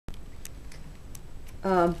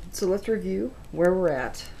So let's review where we're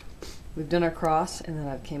at. We've done our cross, and then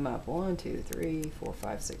I've came up 1, 2, 3, 4,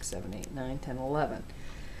 5, 6, 7, 8, 9, 10, 11.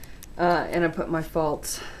 And I put my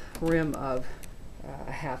false rim of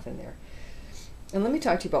a half in there. And let me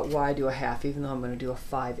talk to you about why I do a half, even though I'm going to do a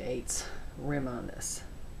 5/8 rim on this.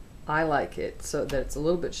 I like it so that it's a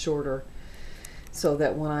little bit shorter, so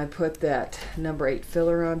that when I put that number 8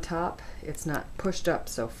 filler on top, it's not pushed up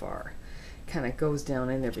so far. Kind of goes down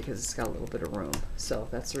in there because it's got a little bit of room. So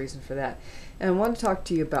that's the reason for that. And I want to talk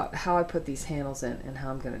to you about how I put these handles in and how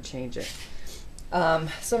I'm going to change it.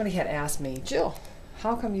 Somebody had asked me, Jill,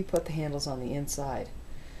 how come you put the handles on the inside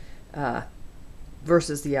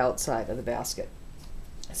versus the outside of the basket?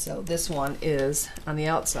 So this one is on the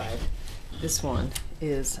outside. This one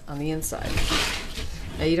is on the inside.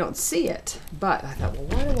 Now you don't see it, but I thought, well,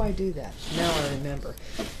 why do I do that? Now I remember.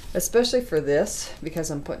 Especially for this, because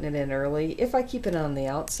I'm putting it in early. If I keep it on the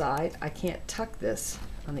outside, I can't tuck this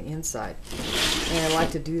on the inside. And I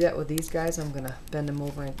like to do that with these guys. I'm going to bend them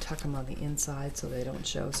over and tuck them on the inside so they don't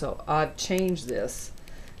show. So I've changed this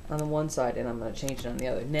on the one side, and I'm going to change it on the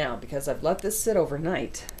other. Now, because I've let this sit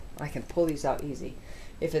overnight, I can pull these out easy.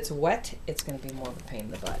 If it's wet, it's going to be more of a pain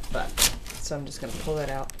in the butt. So I'm just going to pull that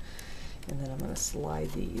out, and then I'm going to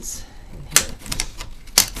slide these in here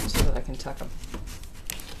so that I can tuck them.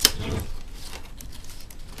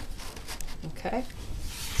 Okay,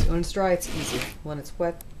 so when it's dry, it's easy. When it's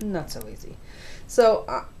wet, not so easy. So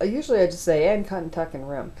usually I just say and cut and tuck and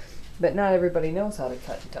rim, but not everybody knows how to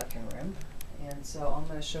cut and tuck and rim, and so I'm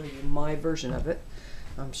going to show you my version of it.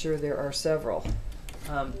 I'm sure there are several.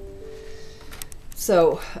 What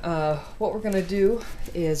we're going to do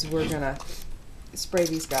is we're going to spray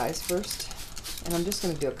these guys first. And I'm just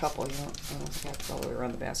going to do a couple. I don't have to go all the way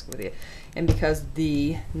around the basket with you. And because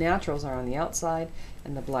the naturals are on the outside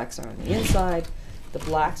and the blacks are on the inside, the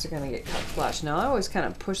blacks are going to get cut flush. Now I always kind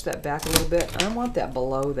of push that back a little bit. I want that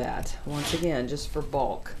below that, once again, just for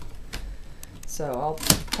bulk. So I'll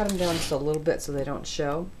cut them down just a little bit so they don't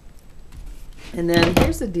show. And then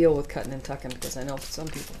here's the deal with cutting and tucking, because I know some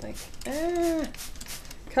people think,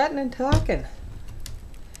 cutting and tucking.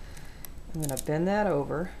 I'm going to bend that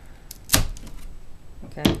over.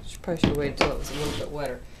 Okay, probably should have waited until it was a little bit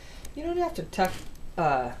wetter. You don't have to tuck,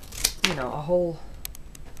 you know, a whole,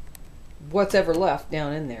 what's ever left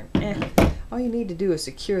down in there. All you need to do is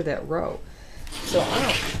secure that row. So I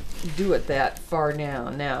don't do it that far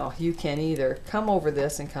down. Now, you can either come over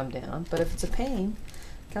this and come down, but if it's a pain,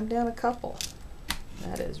 come down a couple.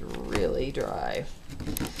 That is really dry.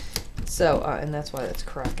 So, and that's why that's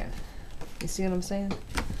cracking. You see what I'm saying?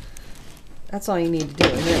 That's all you need to do.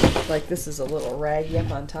 And then, like, this is a little raggy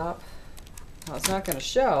up on top. Now, it's not going to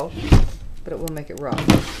show, but it will make it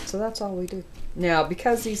rough. So that's all we do. Now,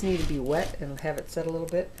 because these need to be wet and have it set a little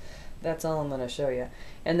bit, that's all I'm going to show you.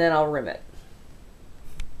 And then I'll rim it.